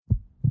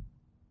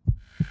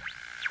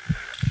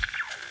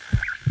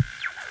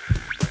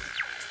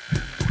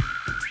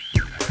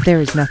There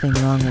is nothing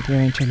wrong with your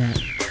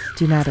internet.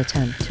 Do not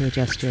attempt to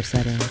adjust your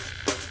settings.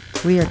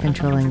 We are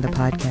controlling the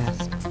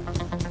podcast.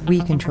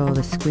 We control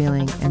the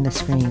squealing and the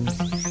screams.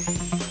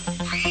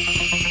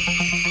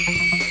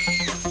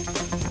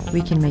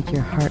 We can make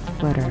your heart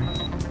flutter,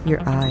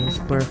 your eyes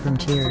blur from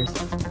tears,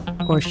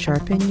 or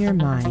sharpen your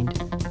mind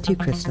to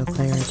crystal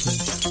clarity.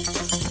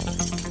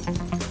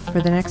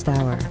 For the next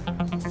hour,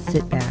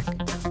 sit back.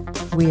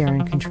 We are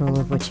in control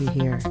of what you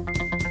hear.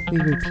 We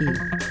repeat,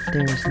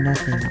 there is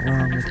nothing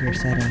wrong with your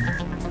settings.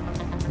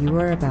 You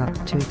are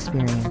about to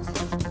experience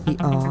the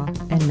awe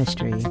and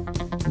mystery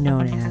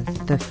known as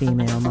the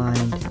female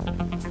mind.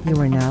 You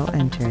are now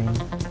entering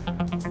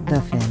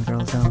the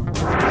Fangirl Zone.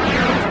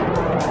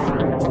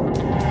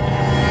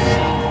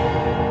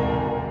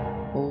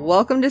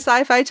 Welcome to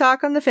Sci-Fi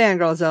Talk on the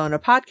Fangirl Zone, a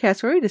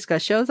podcast where we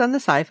discuss shows on the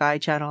Sci-Fi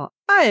Channel.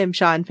 I am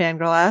Shawn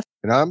Fangirl.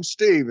 And I'm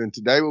Steve, and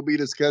today we'll be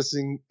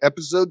discussing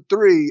episode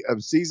 3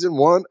 of season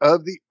 1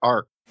 of The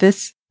Ark.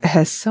 This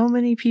has so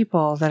many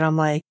people that I'm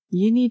like,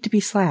 you need to be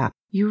slapped.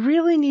 You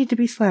really need to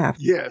be slapped.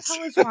 Yes.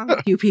 What is wrong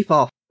with you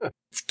people?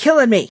 It's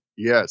killing me.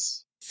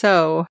 Yes.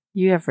 So,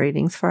 you have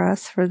ratings for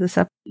us for this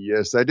episode?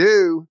 Yes, I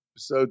do.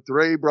 Episode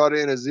 3 brought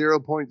in a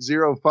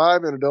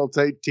 0.05 in adults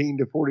 18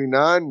 to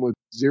 49 with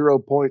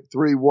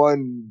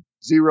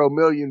 0.310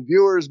 million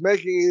viewers,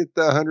 making it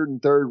the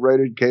 103rd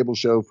rated cable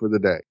show for the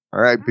day. All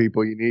right,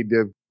 people, you need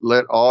to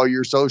let all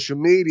your social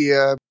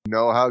media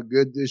know how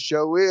good this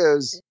show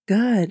is.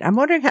 Good. I'm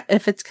wondering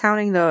if it's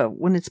counting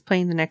when it's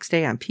playing the next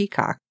day on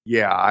Peacock.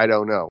 Yeah, I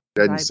don't know.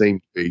 Doesn't seem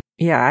to be.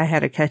 Yeah, I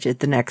had to catch it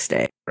the next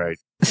day. Right.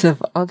 Some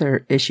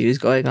other issues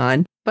going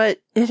on. But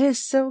it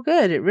is so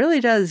good. It really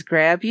does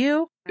grab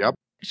you. Yep.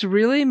 It's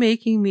really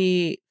making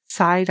me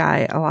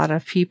side-eye a lot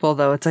of people,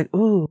 though. It's like,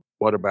 ooh.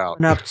 What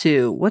about? Up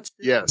to? What's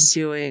yes.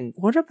 doing?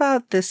 What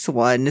about this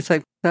one? It's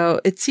like, so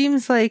it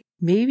seems like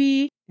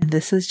maybe, and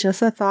this is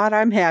just a thought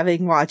I'm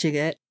having watching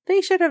it,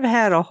 they should have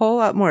had a whole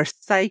lot more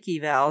psych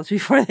evals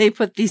before they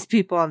put these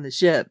people on the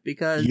ship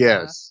because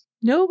yes.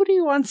 Nobody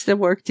wants to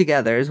work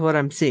together is what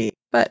I'm seeing.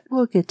 But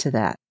we'll get to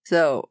that.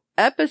 So,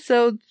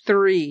 episode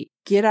 3,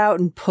 Get Out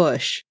and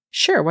Push.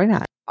 Sure, why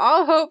not?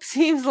 All hope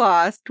seems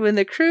lost when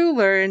the crew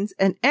learns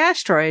an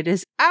asteroid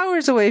is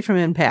hours away from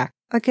impact.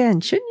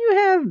 Again, shouldn't you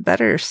have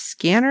better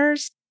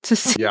scanners to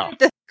see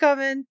this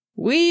coming?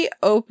 We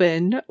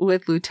open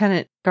with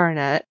Lieutenant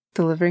Garnett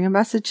delivering a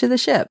message to the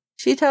ship.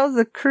 She tells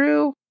the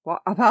crew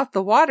about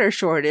the water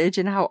shortage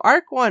and how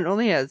Ark 1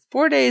 only has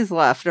 4 days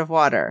left of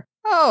water.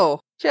 Oh,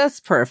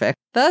 just perfect.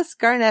 Thus,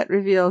 Garnett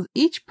reveals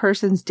each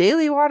person's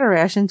daily water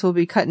rations will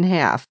be cut in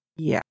half.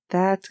 Yeah,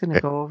 that's going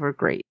to go over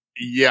great.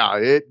 Yeah,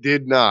 it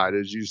did not.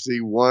 As you see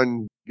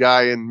one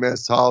guy in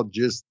mess hall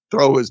just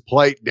throw his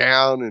plate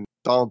down and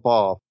stomp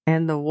off.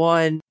 And the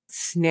one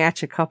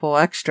snatch a couple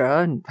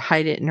extra and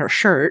hide it in her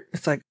shirt.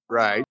 It's like,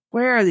 right.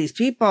 Where are these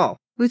people?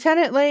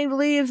 Lieutenant Lane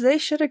believes they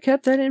should have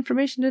kept that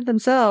information to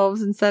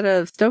themselves instead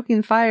of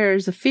stoking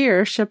fires of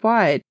fear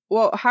shipwide.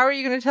 Well, how are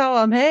you going to tell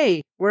them,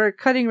 hey, we're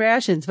cutting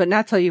rations, but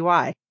not tell you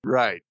why?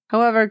 Right.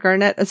 However,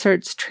 Garnett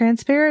asserts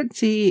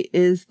transparency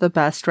is the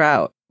best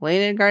route.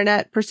 Lane and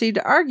Garnett proceed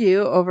to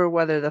argue over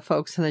whether the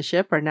folks on the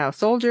ship are now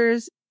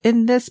soldiers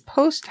in this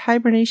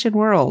post-hibernation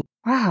world.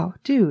 Wow,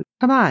 dude,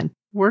 come on.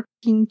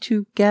 Working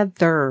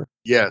together.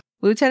 Yes.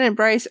 Lieutenant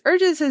Bryce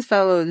urges his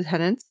fellow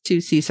lieutenants to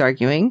cease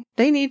arguing.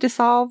 They need to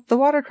solve the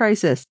water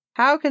crisis.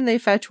 How can they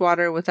fetch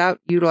water without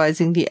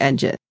utilizing the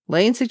engine?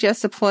 Lane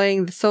suggests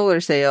deploying the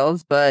solar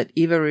sails, but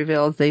Eva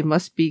reveals they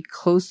must be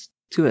close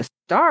to a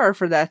star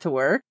for that to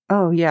work.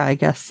 Oh, yeah, I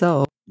guess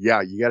so.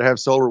 Yeah, you gotta have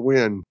solar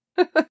wind.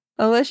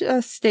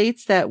 Alicia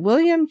states that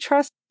William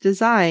Trust's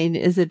design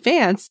is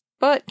advanced,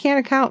 but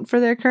can't account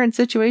for their current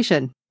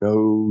situation.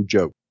 No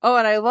joke. Oh,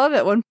 and I love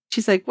it when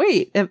she's like,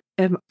 wait, am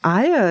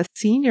I a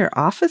senior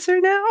officer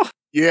now?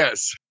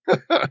 Yes.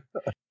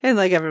 And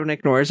like everyone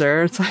ignores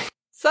her. It's like,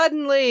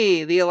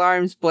 suddenly the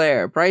alarms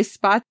blare. Bryce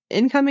spots an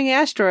incoming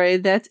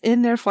asteroid that's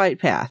in their flight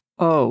path.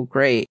 Oh,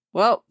 great.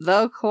 Well,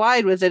 they'll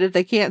collide with it if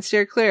they can't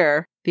steer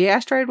clear. The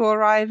asteroid will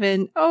arrive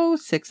in,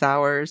 6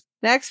 hours.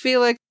 Next,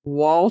 Felix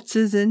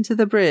waltzes into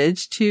the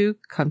bridge to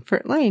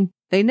comfort Lane.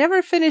 They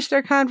never finish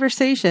their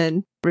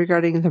conversation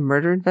regarding the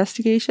murder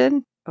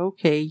investigation.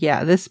 Okay,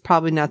 yeah, this is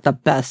probably not the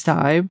best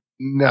time.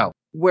 No.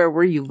 Where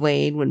were you,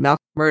 Lane, when Malcolm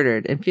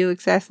murdered? And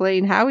Felix asks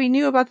Lane how he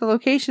knew about the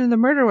location of the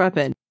murder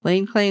weapon.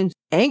 Lane claims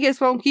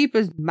Angus won't keep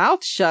his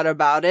mouth shut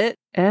about it.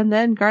 And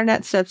then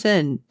Garnett steps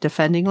in,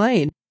 defending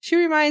Lane. She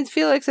reminds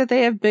Felix that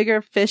they have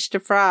bigger fish to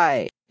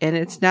fry. And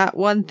it's not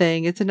one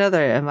thing, it's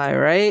another, am I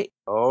right?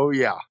 Oh,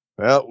 yeah.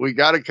 Well, we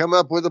got to come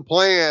up with a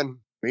plan.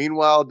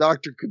 Meanwhile,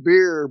 Dr.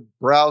 Kabir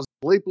browses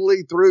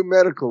sleepily through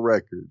medical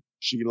records.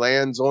 She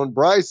lands on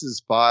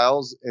Bryce's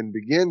files and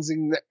begins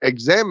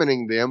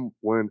examining them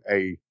when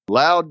a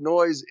loud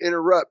noise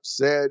interrupts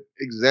said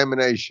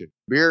examination.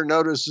 Kabir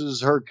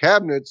notices her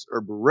cabinets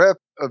are bereft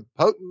of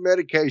potent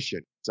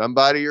medication.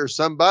 Somebody or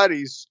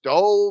somebody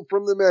stole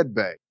from the med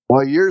bay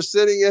while you're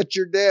sitting at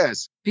your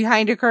desk.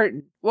 Behind a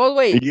curtain. Well,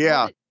 wait.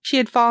 Yeah. She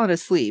had fallen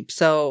asleep,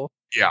 so...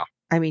 Yeah.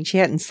 I mean, she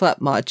hadn't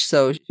slept much,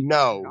 so...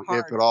 No,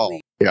 if at all.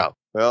 Yeah.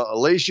 Well,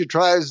 Alicia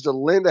tries to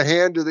lend a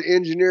hand to the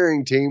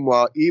engineering team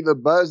while Eva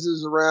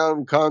buzzes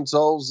around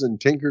consoles and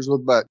tinkers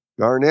with buttons.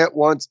 Garnet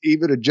wants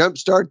Eva to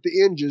jumpstart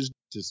the engines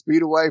to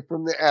speed away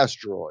from the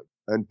asteroid.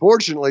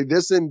 Unfortunately,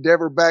 this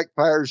endeavor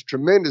backfires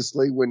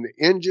tremendously when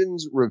the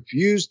engines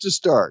refuse to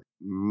start.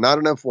 Not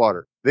enough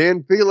water.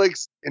 Then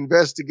Felix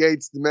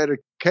investigates the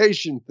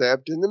medication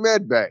theft in the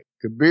med bay.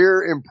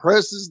 Kabir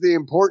impresses the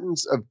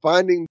importance of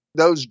finding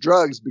those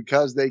drugs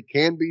because they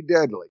can be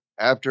deadly.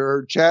 After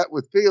her chat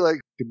with Felix,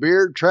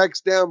 Kabir tracks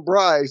down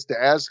Bryce to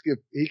ask if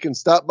he can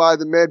stop by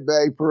the med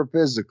bay for a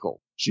physical.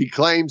 She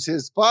claims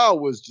his file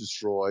was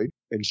destroyed,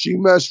 and she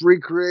must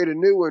recreate a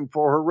new one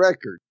for her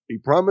record. He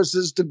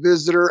promises to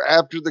visit her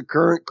after the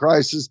current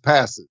crisis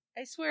passes.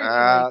 I swear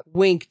you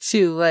wink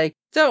too, like,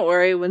 don't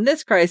worry, when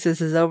this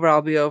crisis is over,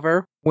 I'll be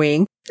over.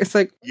 Wink. It's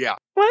like, yeah.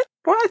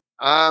 What?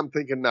 I'm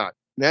thinking not.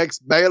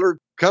 Next, Baylor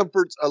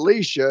comforts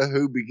Alicia,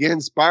 who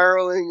begins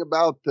spiraling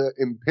about the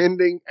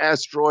impending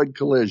asteroid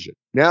collision.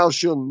 Now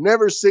she'll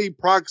never see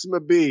Proxima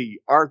B,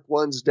 Arc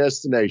 1's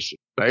destination.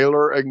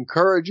 Baylor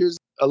encourages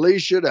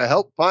Alicia to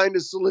help find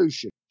a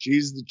solution.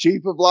 She's the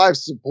chief of life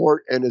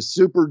support and a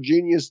super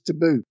genius to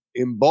boot.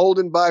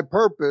 Emboldened by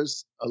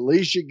purpose,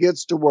 Alicia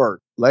gets to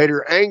work.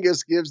 Later,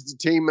 Angus gives the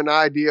team an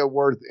idea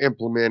worth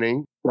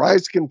implementing.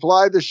 Bryce can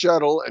fly the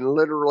shuttle and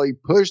literally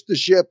push the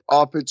ship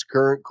off its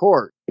current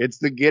course. It's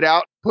the get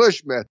out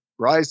push method.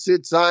 Bryce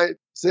sits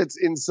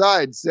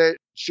inside said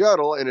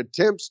shuttle and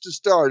attempts to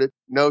start it,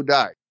 no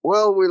dice.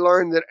 Well, we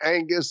learn that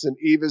Angus and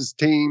Eva's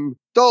team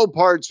stole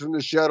parts from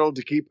the shuttle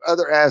to keep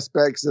other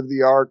aspects of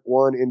the Arc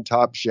 1 in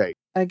top shape.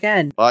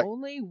 Again,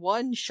 only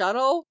one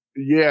shuttle?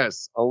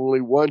 Yes,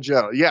 only one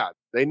shuttle. Yeah,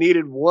 they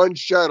needed one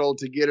shuttle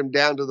to get them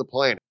down to the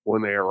planet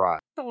when they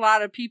arrived. That's a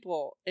lot of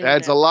people.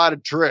 That's a lot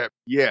of trip,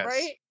 yes.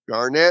 Right?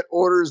 Garnet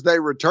orders they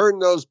return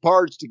those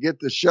parts to get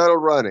the shuttle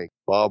running.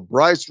 While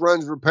Bryce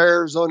runs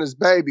repairs on his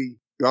baby,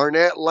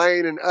 Garnet,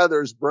 Lane, and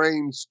others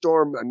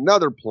brainstorm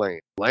another plan.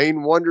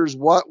 Lane wonders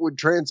what would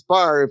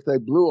transpire if they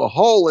blew a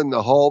hole in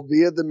the hull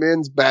via the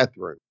men's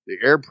bathroom. The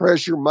air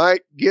pressure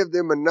might give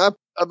them enough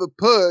of a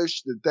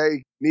push that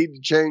they need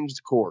to change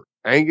the course.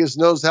 Angus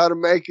knows how to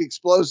make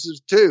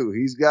explosives too.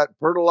 He's got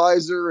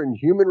fertilizer and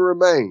human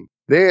remains.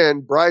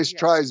 Then Bryce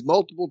tries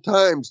multiple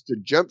times to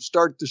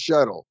jumpstart the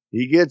shuttle.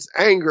 He gets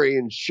angry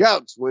and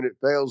shouts when it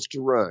fails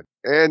to run.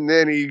 And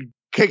then he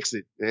kicks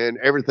it and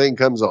everything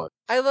comes on.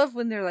 I love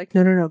when they're like,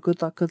 no,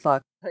 good luck.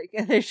 Like,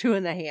 and they're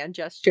doing the hand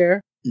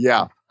gesture.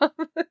 Yeah.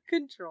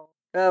 Control.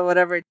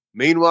 Whatever.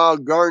 Meanwhile,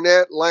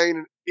 Garnet, Lane,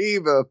 and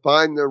Eva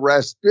find the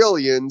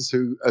Raspillians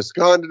who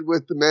absconded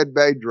with the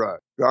medbay drug.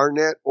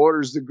 Garnet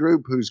orders the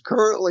group who's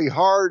currently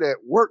hard at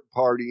work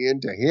partying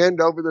to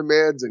hand over the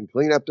meds and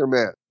clean up their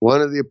mess.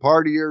 One of the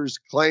partiers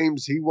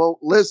claims he won't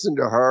listen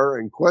to her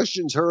and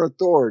questions her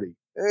authority.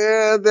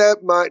 That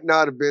might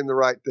not have been the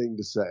right thing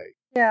to say.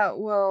 Yeah,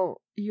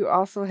 well, you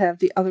also have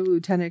the other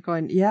lieutenant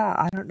going, yeah,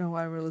 I don't know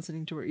why we're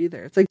listening to her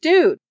either. It's like,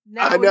 dude,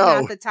 now is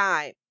not the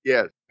time.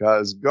 Yes,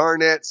 because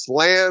Garnet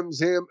slams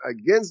him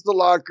against the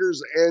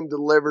lockers and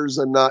delivers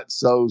a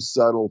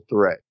not-so-subtle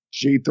threat.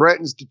 She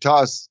threatens to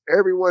toss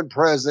everyone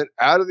present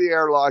out of the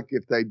airlock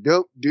if they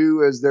don't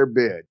do as they're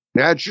bid.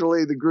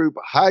 Naturally, the group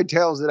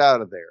hightails it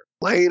out of there.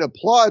 Lane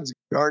applauds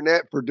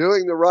Garnet for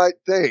doing the right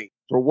thing.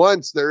 For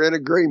once, they're in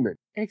agreement.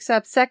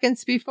 Except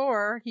seconds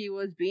before, he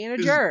was being a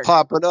jerk.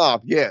 Popping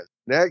off, yes.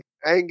 Next,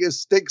 Angus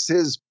sticks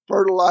his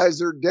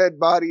fertilizer dead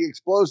body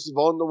explosive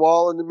on the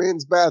wall in the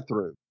men's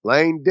bathroom.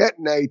 Lane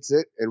detonates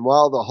it, and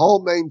while the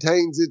hull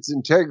maintains its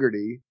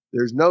integrity,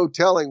 there's no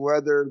telling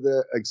whether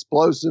the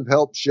explosive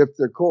helped shift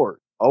their course.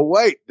 Oh,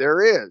 wait,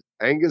 there is.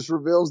 Angus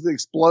reveals the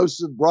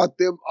explosive brought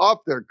them off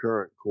their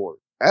current course.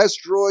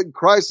 Asteroid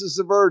crisis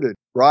averted.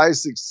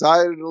 Bryce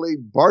excitedly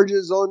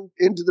barges on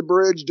into the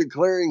bridge,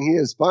 declaring he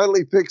has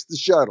finally fixed the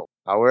shuttle.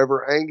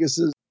 However,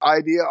 Angus's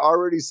idea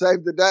already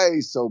saved the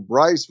day, so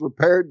Bryce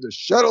repaired the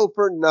shuttle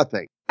for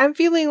nothing. I'm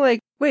feeling like,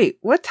 wait,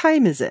 what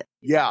time is it?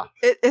 Yeah.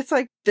 It's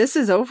like, this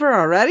is over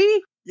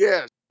already?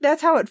 Yes.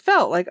 That's how it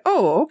felt. Like,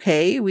 oh,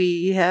 okay,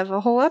 we have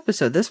a whole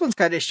episode. This one's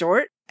kind of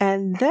short.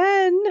 And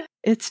then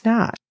it's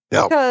not.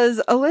 No.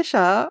 Because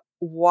Alicia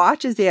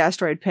watches the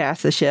asteroid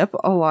pass the ship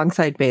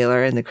alongside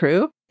Baylor and the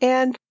crew,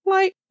 and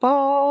light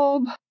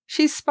bulb,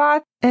 she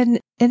spots an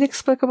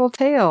inexplicable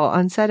tail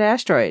on said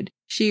asteroid.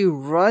 She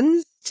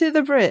runs to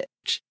the bridge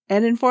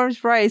and informs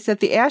Bryce that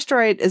the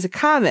asteroid is a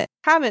comet.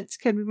 Comets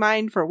can be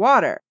mined for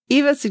water.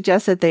 Eva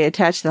suggests that they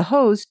attach the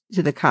hose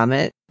to the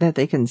comet, that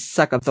they can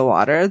suck up the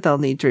water they'll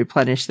need to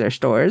replenish their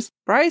stores.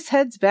 Bryce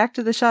heads back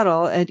to the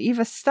shuttle, and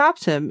Eva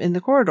stops him in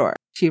the corridor.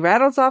 She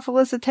rattles off a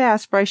list of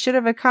tasks Bryce should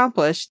have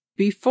accomplished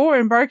before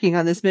embarking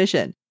on this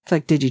mission. It's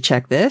like, did you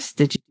check this?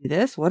 Did you do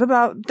this? What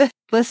about this?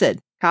 Listen,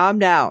 calm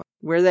down.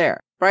 We're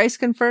there. Bryce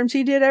confirms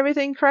he did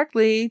everything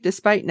correctly,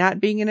 despite not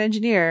being an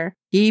engineer.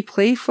 He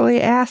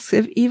playfully asks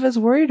if Eva's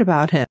worried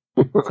about him.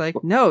 It's like,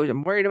 no,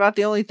 I'm worried about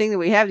the only thing that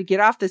we have to get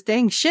off this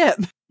dang ship.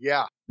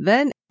 Yeah.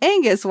 Then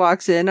Angus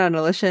walks in on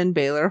Alicia and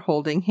Baylor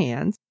holding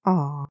hands.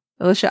 Aw.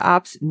 Alicia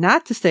opts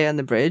not to stay on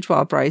the bridge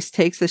while Bryce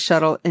takes the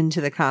shuttle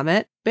into the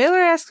comet. Baylor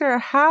asks her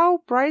how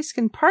Bryce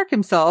can park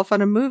himself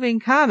on a moving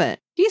comet.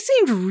 He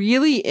seemed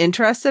really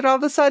interested all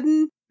of a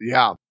sudden.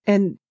 Yeah.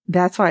 And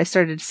that's why I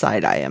started to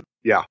side-eye him.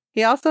 Yeah.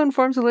 He also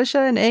informs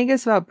Alicia and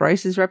Angus about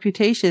Bryce's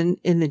reputation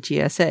in the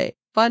GSA.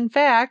 Fun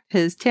fact,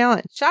 his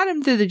talent shot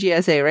him through the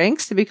GSA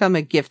ranks to become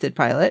a gifted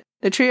pilot.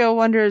 The trio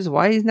wonders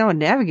why he's now a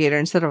navigator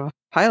instead of a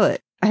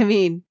pilot. I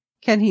mean,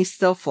 can he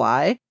still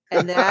fly?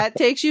 And that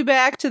takes you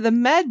back to the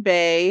med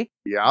bay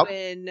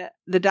when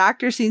the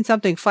doctor's seen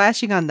something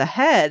flashing on the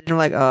head. And I'm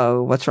like,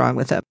 oh, what's wrong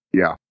with him?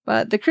 Yeah.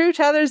 But the crew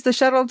tethers the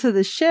shuttle to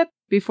the ship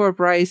before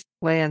Bryce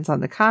lands on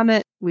the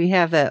comet. We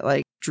have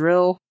that,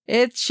 drill.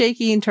 It's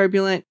shaky and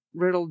turbulent.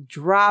 It'll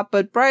drop,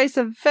 but Bryce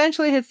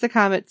eventually hits the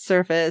comet's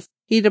surface.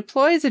 He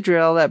deploys a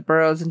drill that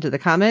burrows into the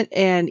comet,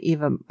 and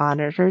Eva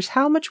monitors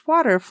how much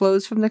water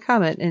flows from the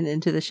comet and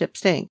into the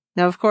ship's tank.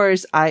 Now, of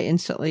course, I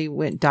instantly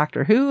went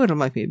Doctor Who, and I'm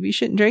like, maybe you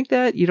shouldn't drink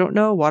that. You don't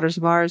know. Water's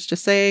Mars,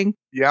 just saying.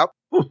 Yep.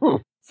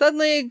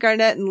 Suddenly,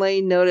 Garnett and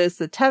Lane notice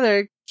the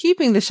tether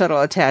keeping the shuttle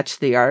attached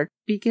to the Ark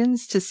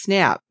begins to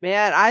snap.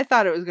 Man, I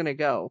thought it was going to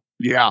go.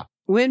 Yeah.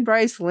 When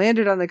Bryce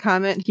landed on the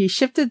comet, he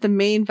shifted the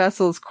main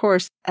vessel's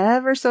course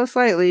ever so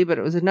slightly, but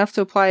it was enough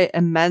to apply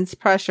immense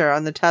pressure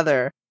on the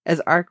tether as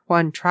Ark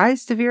 1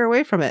 tries to veer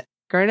away from it.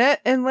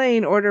 Garnett and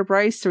Lane order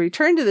Bryce to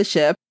return to the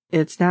ship.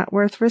 It's not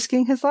worth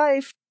risking his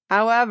life.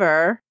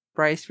 However,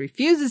 Bryce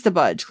refuses to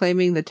budge,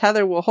 claiming the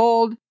tether will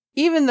hold,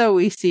 even though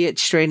we see it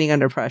straining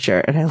under pressure.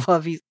 And I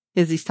love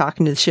he's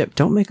talking to the ship.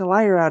 Don't make a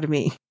liar out of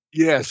me.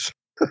 Yes.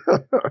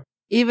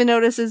 Eva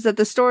notices that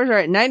the stores are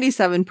at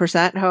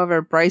 97%.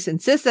 However, Bryce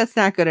insists that's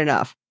not good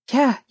enough.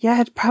 Yeah,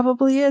 it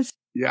probably is.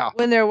 Yeah.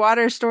 When their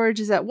water storage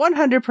is at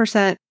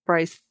 100%,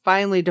 Bryce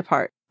finally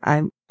departs.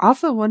 I'm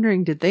also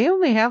wondering, did they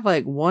only have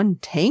one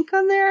tank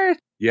on there?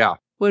 Yeah.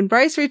 When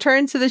Bryce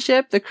returns to the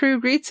ship, the crew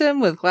greets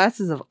him with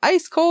glasses of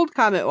ice-cold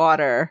comet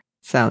water.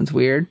 Sounds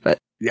weird, but...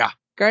 Yeah.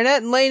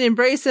 Garnett and Lane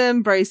embrace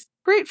him. Bryce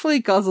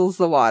gratefully guzzles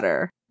the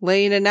water.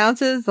 Lane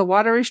announces the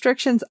water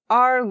restrictions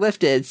are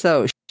lifted,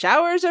 so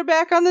showers are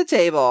back on the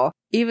table.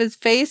 Eva's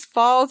face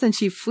falls and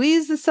she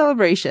flees the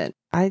celebration.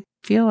 I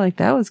feel like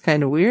that was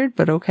kind of weird,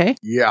 but okay.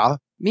 Yeah.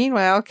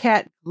 Meanwhile,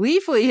 Kat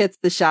gleefully hits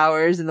the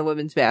showers in the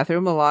women's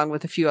bathroom along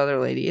with a few other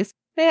ladies.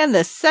 Man,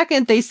 the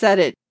second they said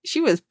it,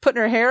 she was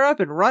putting her hair up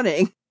and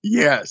running.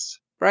 Yes.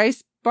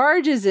 Bryce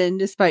barges in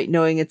despite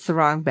knowing it's the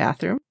wrong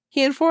bathroom.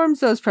 He informs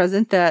those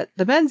present that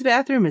the men's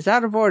bathroom is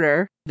out of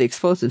order, the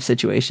explosive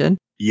situation.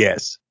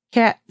 Yes.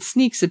 Kat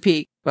sneaks a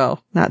peek.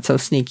 Well, not so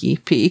sneaky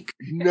peek.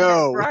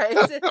 No.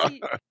 Bryce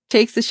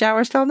takes the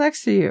shower stall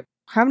next to you.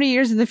 How many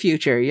years in the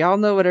future? Y'all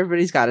know what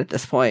everybody's got at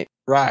this point.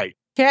 Right.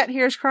 Kat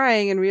hears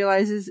crying and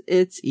realizes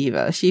it's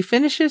Eva. She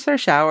finishes her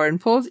shower and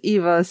pulls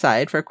Eva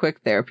aside for a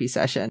quick therapy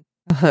session.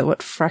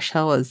 What fresh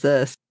hell is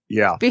this?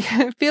 Yeah.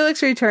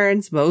 Felix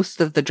returns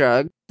most of the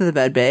drug to the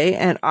med bay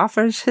and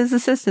offers his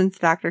assistance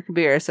to Dr.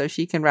 Kabir so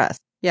she can rest.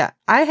 Yeah,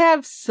 I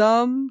have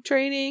some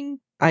training.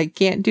 I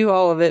can't do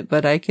all of it,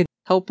 but I can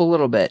help a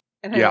little bit.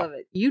 And I love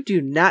it. You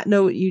do not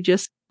know what you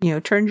just,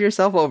 turned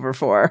yourself over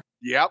for.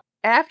 Yep.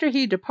 After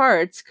he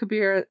departs,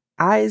 Kabir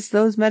eyes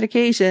those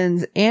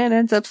medications and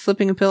ends up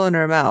slipping a pill in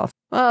her mouth.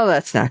 Well,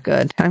 that's not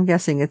good. I'm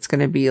guessing it's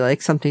going to be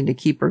something to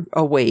keep her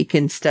awake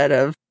instead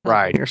of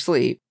her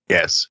sleep.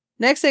 Yes.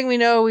 Next thing we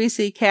know, we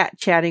see Kat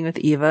chatting with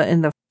Eva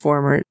in the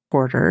former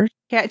quarters.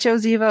 Kat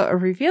shows Eva a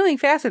revealing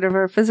facet of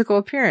her physical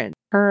appearance,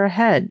 her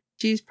head.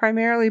 She's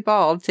primarily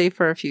bald, save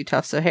for a few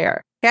tufts of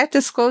hair. Kat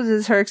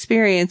discloses her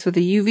experience with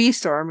a UV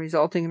storm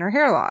resulting in her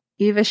hair loss.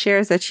 Eva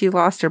shares that she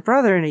lost her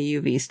brother in a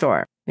UV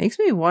storm. Makes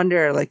me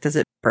wonder, does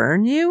it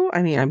burn you?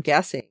 I mean, I'm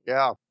guessing.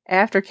 Yeah.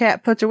 After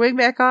Kat puts her wig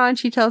back on,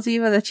 she tells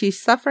Eva that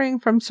she's suffering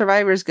from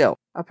survivor's guilt.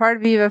 A part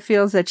of Eva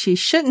feels that she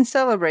shouldn't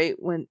celebrate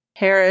when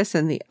Harris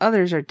and the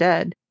others are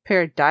dead.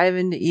 Pair dive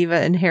into Eva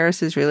and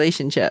Harris's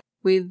relationship.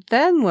 We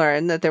then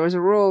learn that there was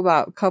a rule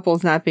about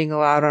couples not being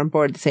allowed on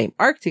board the same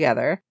Ark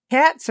together.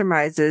 Kat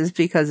surmises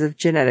because of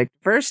genetic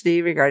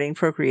diversity regarding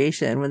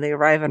procreation when they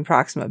arrive on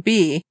Proxima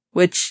B,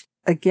 which,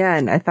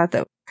 again, I thought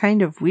that was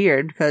kind of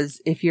weird because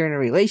if you're in a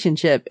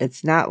relationship,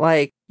 it's not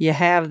like you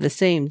have the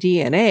same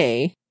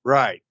DNA.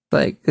 Right.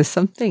 Is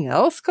something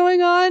else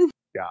going on?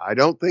 Yeah, I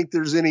don't think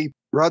there's any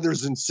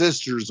brothers and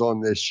sisters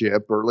on this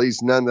ship, or at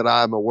least none that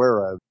I'm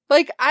aware of.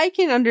 I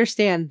can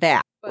understand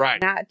that, but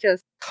right. Not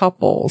just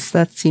couples.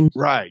 That seems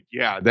right.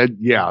 Yeah,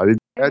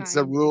 that's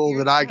a rule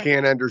that I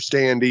can't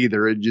understand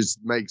either. It just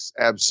makes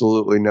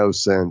absolutely no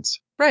sense.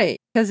 Right,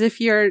 because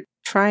if you're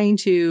trying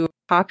to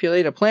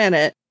populate a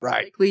planet,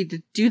 right, likely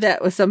to do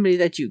that with somebody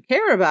that you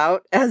care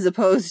about, as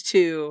opposed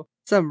to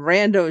some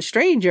rando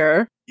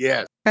stranger.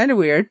 Yes. Kind of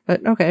weird,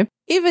 but okay.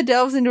 Eva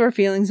delves into her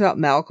feelings about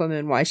Malcolm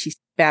and why she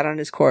spat on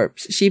his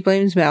corpse. She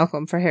blames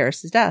Malcolm for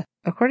Harris's death.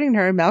 According to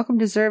her, Malcolm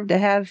deserved to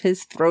have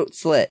his throat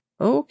slit.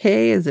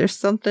 Okay, is there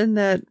something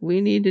that we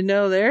need to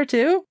know there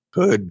too?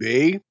 Could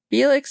be.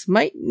 Felix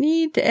might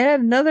need to add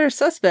another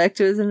suspect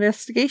to his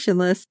investigation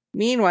list.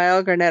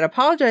 Meanwhile, Garnett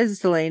apologizes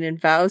to Lane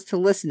and vows to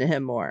listen to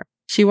him more.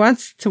 She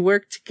wants to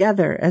work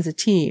together as a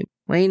team.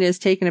 Lane is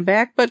taken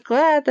aback, but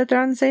glad that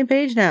they're on the same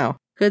page now.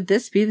 Could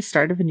this be the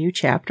start of a new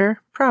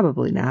chapter?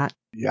 Probably not.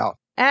 Yeah.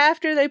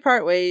 After they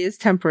part ways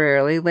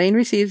temporarily, Lane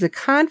receives a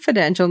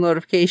confidential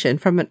notification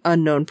from an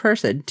unknown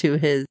person to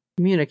his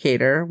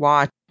communicator,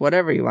 watch,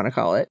 whatever you want to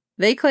call it.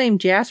 They claim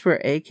Jasper,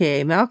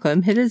 aka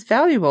Malcolm, hid his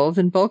valuables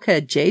in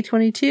bulkhead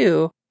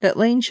J22, that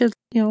Lane should,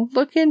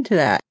 look into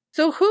that.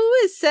 So who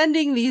is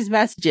sending these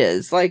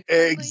messages? Like,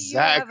 exactly. You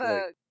have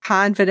a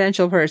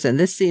confidential person.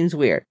 This seems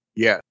weird.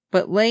 Yeah.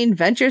 But Lane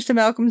ventures to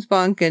Malcolm's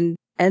bunk and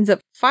ends up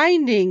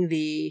finding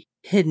the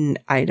hidden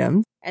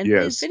items and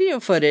his video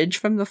footage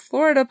from the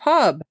Florida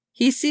pub.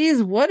 He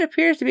sees what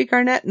appears to be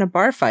Garnett in a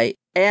bar fight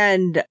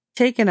and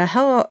taking a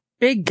hella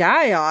big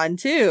guy on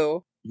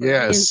too.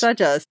 Yes. In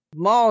such a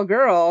small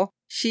girl,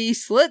 she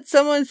slit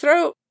someone's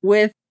throat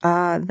with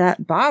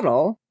that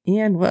bottle.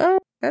 And well,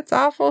 that's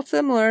awful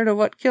similar to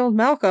what killed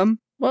Malcolm.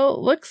 Well, it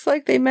looks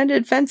like they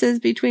mended fences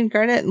between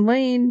Garnett and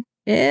Lane,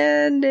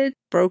 and it's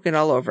broken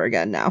all over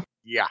again now.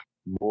 Yeah,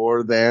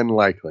 more than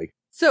likely.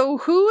 So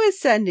who is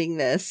sending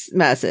this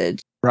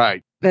message?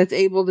 Right. That's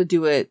able to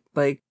do it,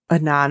 like,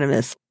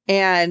 anonymous.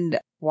 And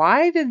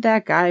why did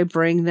that guy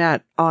bring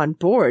that on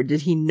board?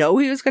 Did he know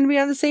he was going to be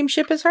on the same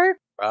ship as her?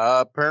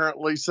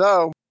 Apparently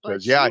so.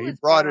 Because, he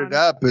brought it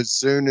up as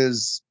soon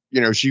as,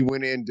 she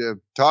went in to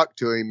talk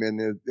to him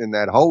in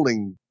that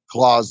holding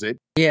closet.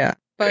 Yeah.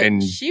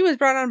 But she was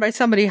brought on by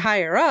somebody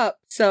higher up,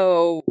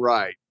 so...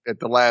 Right. At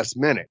the last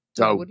minute.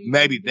 So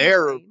maybe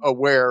they're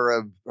aware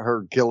of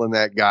her killing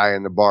that guy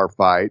in the bar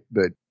fight,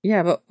 but...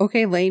 Yeah, but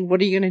okay, Lane,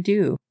 what are you going to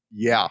do?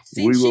 Yeah,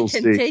 we will see.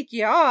 She can take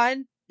you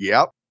on.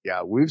 Yep.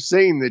 Yeah, we've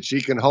seen that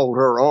she can hold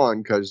her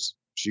on because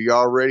she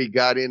already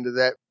got into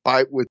that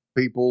fight with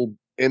people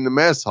in the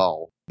mess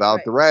hall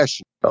about the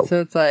ration.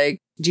 So it's like,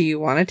 do you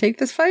want to take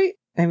this fight?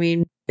 I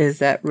mean, is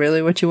that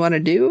really what you want to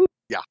do?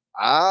 Yeah,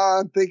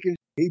 I'm thinking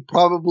he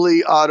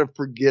probably ought to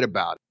forget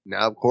about it.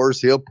 Now, of course,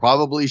 he'll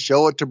probably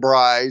show it to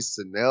Bryce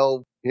and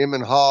him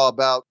and Haw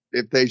about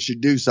if they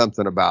should do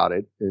something about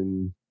it.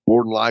 And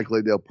more than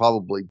likely, they'll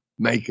probably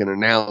make an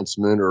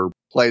announcement or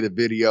play the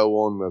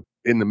video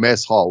in the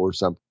mess hall or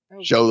something.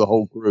 Okay. Show the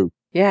whole group.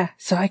 Yeah,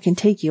 so I can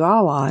take you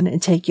all on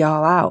and take you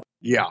all out.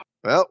 Yeah.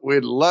 Well,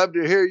 we'd love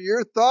to hear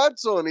your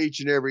thoughts on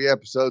each and every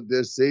episode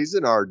this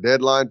season. Our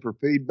deadline for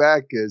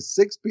feedback is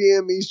 6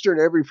 p.m. Eastern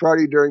every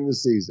Friday during the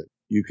season.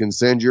 You can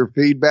send your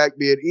feedback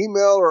via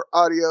email or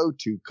audio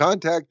to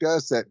contact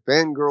us at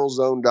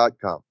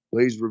fangirlzone.com.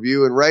 Please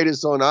review and rate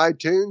us on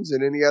iTunes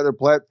and any other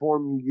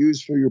platform you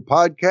use for your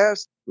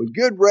podcast. With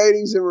good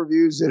ratings and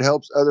reviews, it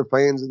helps other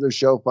fans of the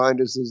show find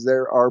us, as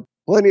there are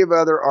plenty of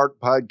other art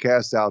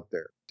podcasts out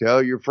there.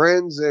 Tell your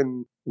friends,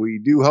 and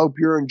we do hope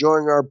you're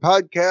enjoying our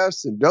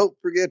podcast. And don't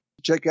forget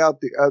to check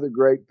out the other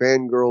great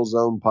Fangirl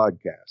Zone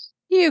podcasts.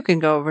 You can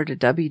go over to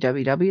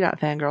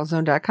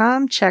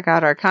www.fangirlzone.com, check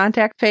out our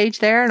contact page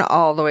there and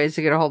all the ways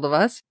to get a hold of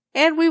us.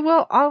 And we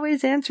will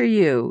always answer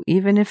you,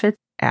 even if it's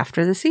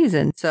after the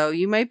season. So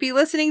you might be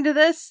listening to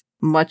this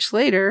much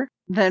later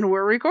than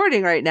we're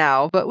recording right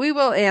now, but we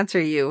will answer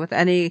you with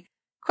any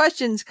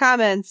questions,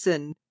 comments,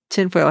 and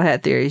tinfoil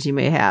hat theories you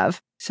may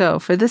have. So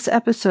for this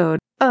episode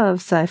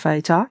of Sci-Fi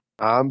Talk,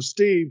 I'm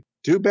Steve.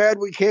 Too bad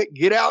we can't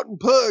get out and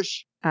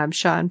push. I'm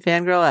Shawn,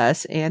 Fangirl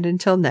S, and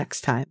until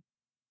next time.